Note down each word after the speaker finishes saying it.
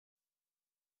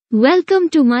Welcome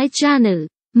to my channel.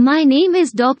 My name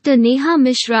is Dr. Neha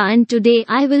Mishra and today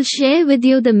I will share with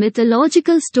you the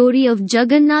mythological story of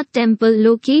Jagannath Temple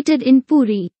located in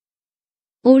Puri,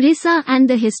 Orissa and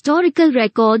the historical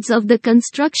records of the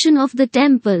construction of the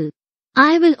temple.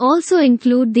 I will also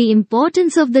include the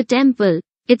importance of the temple,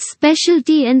 its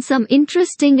specialty and some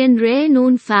interesting and rare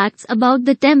known facts about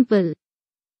the temple.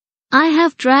 I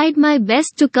have tried my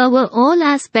best to cover all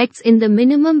aspects in the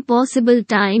minimum possible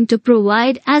time to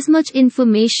provide as much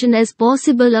information as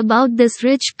possible about this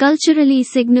rich culturally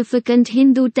significant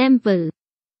Hindu temple.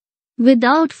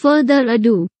 Without further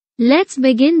ado, let's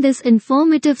begin this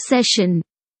informative session.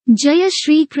 Jaya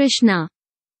Shri Krishna.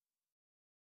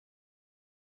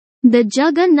 The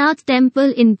Jagannath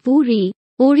Temple in Puri,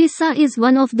 Orissa is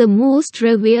one of the most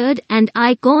revered and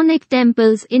iconic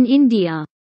temples in India.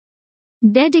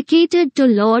 Dedicated to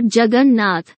Lord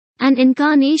Jagannath, an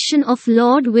incarnation of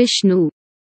Lord Vishnu.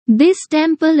 This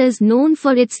temple is known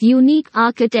for its unique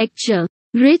architecture,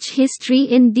 rich history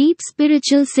and deep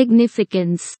spiritual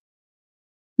significance.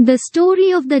 The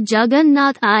story of the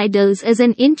Jagannath idols is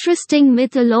an interesting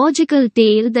mythological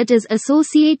tale that is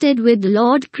associated with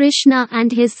Lord Krishna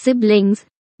and his siblings,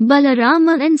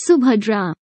 Balarama and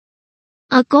Subadhra.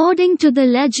 According to the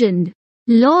legend,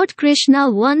 Lord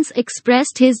Krishna once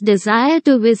expressed his desire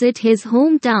to visit his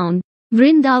hometown,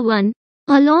 Vrindavan,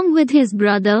 along with his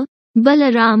brother,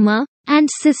 Balarama, and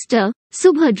sister,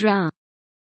 Subadhra.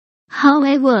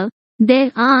 However,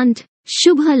 their aunt,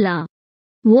 Shubhala,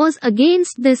 was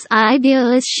against this idea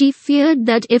as she feared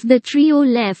that if the trio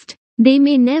left, they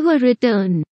may never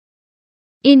return.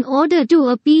 In order to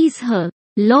appease her,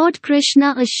 Lord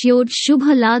Krishna assured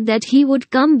Shubhala that he would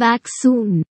come back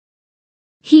soon.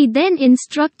 He then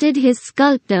instructed his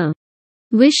sculptor,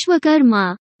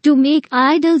 Vishwakarma, to make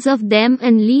idols of them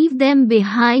and leave them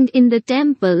behind in the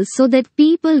temple so that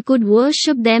people could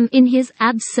worship them in his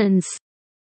absence.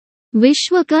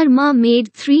 Vishwakarma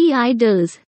made 3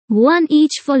 idols, one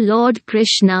each for Lord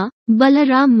Krishna,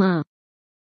 Balarama,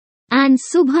 and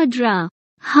Subhadra.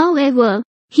 However,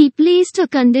 he placed a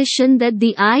condition that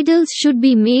the idols should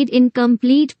be made in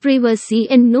complete privacy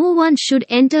and no one should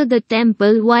enter the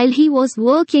temple while he was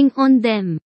working on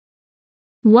them.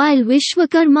 While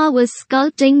Vishwakarma was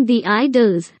sculpting the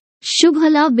idols,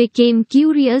 Shubhala became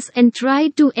curious and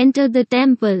tried to enter the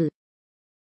temple.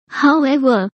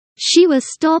 However, she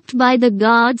was stopped by the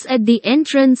guards at the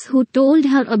entrance who told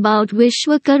her about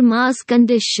Vishwakarma's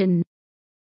condition.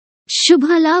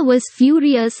 Shubhala was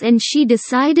furious and she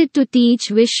decided to teach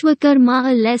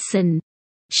Vishwakarma a lesson.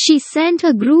 She sent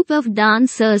a group of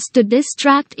dancers to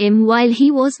distract him while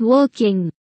he was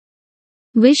working.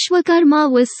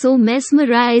 Vishwakarma was so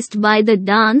mesmerized by the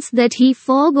dance that he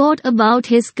forgot about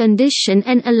his condition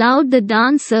and allowed the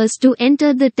dancers to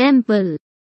enter the temple.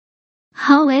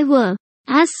 However,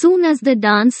 as soon as the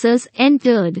dancers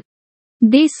entered,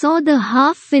 they saw the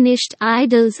half-finished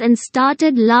idols and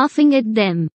started laughing at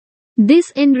them.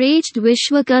 This enraged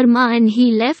Vishwakarma and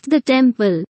he left the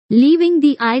temple, leaving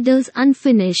the idols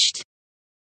unfinished.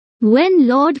 When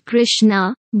Lord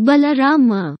Krishna,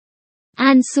 Balarama,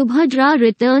 and Subhadra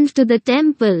returned to the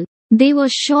temple, they were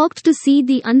shocked to see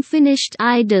the unfinished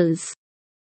idols.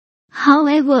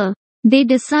 However, they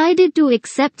decided to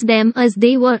accept them as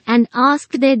they were and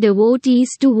asked their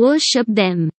devotees to worship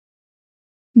them.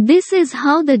 This is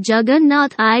how the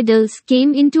Jagannath idols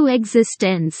came into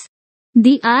existence.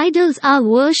 The idols are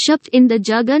worshipped in the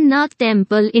Jagannath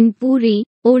Temple in Puri,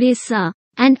 Orissa,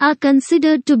 and are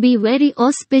considered to be very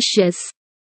auspicious.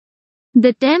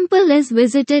 The temple is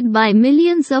visited by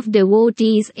millions of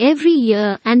devotees every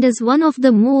year and is one of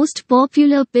the most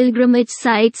popular pilgrimage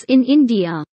sites in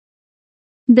India.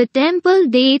 The temple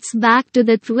dates back to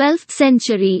the 12th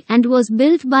century and was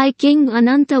built by King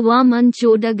Anantavaman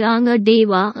Chodaganga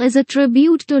Deva as a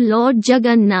tribute to Lord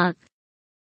Jagannath.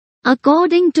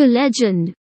 According to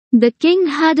legend, the king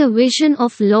had a vision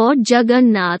of Lord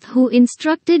Jagannath who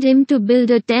instructed him to build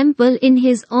a temple in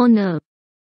his honor.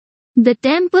 The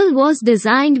temple was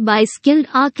designed by skilled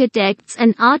architects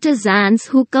and artisans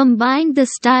who combined the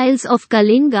styles of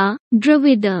Kalinga,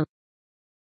 Dravida,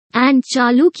 and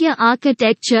Chalukya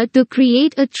architecture to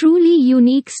create a truly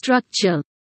unique structure.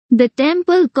 The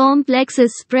temple complex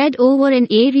is spread over an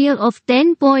area of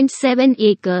 10.7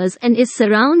 acres and is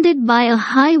surrounded by a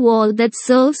high wall that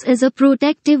serves as a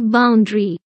protective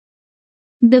boundary.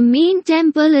 The main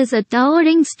temple is a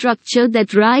towering structure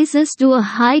that rises to a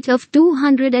height of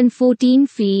 214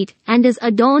 feet and is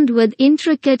adorned with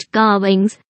intricate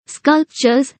carvings,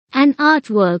 sculptures, and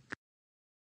artwork.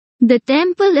 The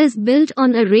temple is built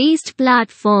on a raised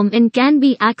platform and can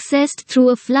be accessed through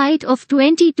a flight of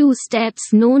 22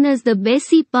 steps known as the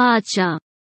Besi Pacha.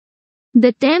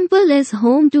 The temple is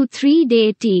home to three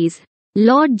deities,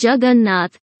 Lord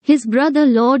Jagannath, his brother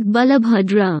Lord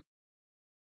Balabhadra,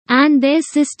 and their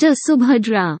sister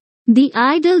Subhadra. The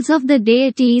idols of the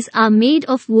deities are made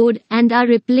of wood and are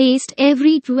replaced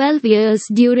every 12 years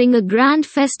during a grand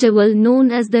festival known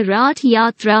as the Rath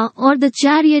Yatra or the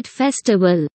Chariot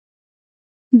Festival.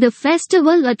 The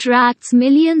festival attracts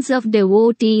millions of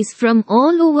devotees from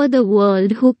all over the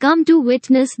world who come to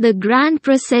witness the grand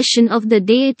procession of the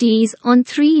deities on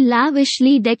three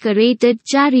lavishly decorated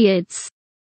chariots.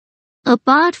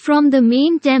 Apart from the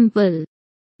main temple,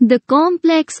 the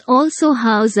complex also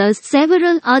houses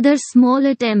several other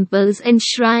smaller temples and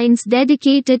shrines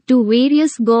dedicated to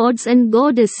various gods and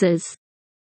goddesses.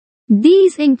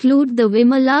 These include the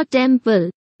Vimala Temple,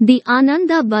 the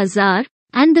Ananda Bazaar,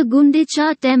 and the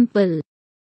Gundicha Temple.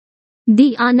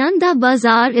 The Ananda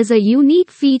Bazaar is a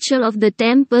unique feature of the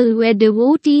temple where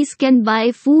devotees can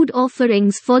buy food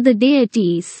offerings for the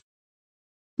deities.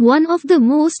 One of the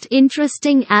most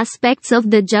interesting aspects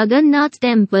of the Jagannath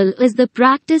Temple is the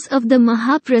practice of the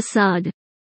Mahaprasad,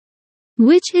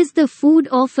 which is the food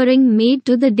offering made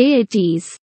to the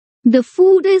deities. The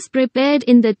food is prepared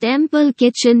in the temple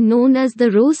kitchen known as the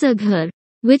Rosaghar,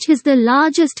 which is the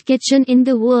largest kitchen in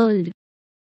the world.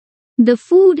 The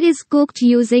food is cooked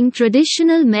using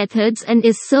traditional methods and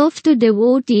is served to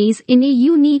devotees in a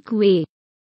unique way.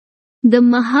 The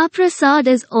Mahaprasad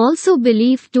is also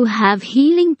believed to have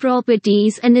healing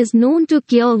properties and is known to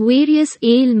cure various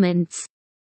ailments.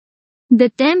 The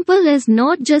temple is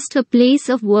not just a place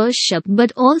of worship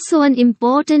but also an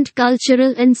important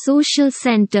cultural and social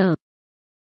center.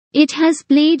 It has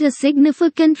played a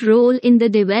significant role in the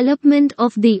development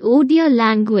of the Odia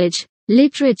language,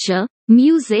 literature,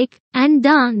 music, and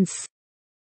dance.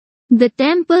 The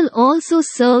temple also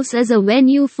serves as a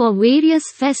venue for various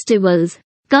festivals,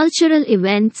 cultural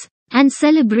events, and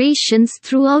celebrations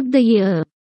throughout the year.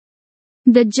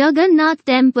 The Jagannath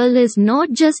Temple is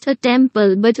not just a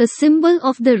temple but a symbol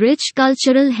of the rich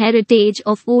cultural heritage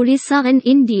of Orissa and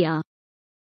India.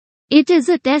 It is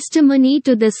a testimony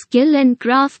to the skill and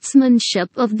craftsmanship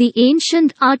of the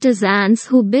ancient artisans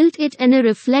who built it and a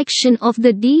reflection of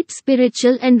the deep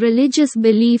spiritual and religious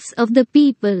beliefs of the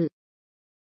people.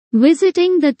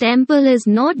 Visiting the temple is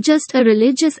not just a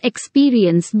religious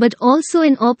experience but also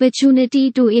an opportunity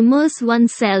to immerse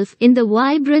oneself in the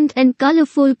vibrant and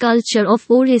colorful culture of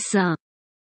Orissa.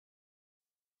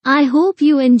 I hope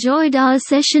you enjoyed our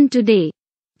session today.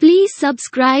 Please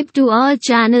subscribe to our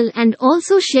channel and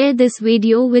also share this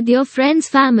video with your friends,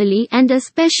 family, and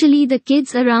especially the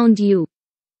kids around you,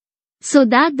 so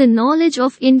that the knowledge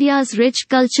of India's rich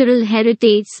cultural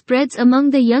heritage spreads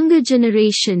among the younger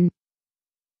generation.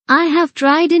 I have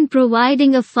tried in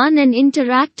providing a fun and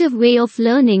interactive way of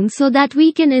learning so that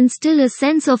we can instill a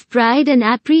sense of pride and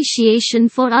appreciation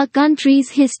for our country's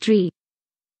history.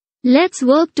 Let's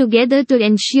work together to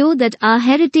ensure that our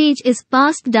heritage is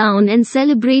passed down and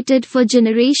celebrated for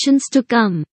generations to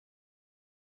come.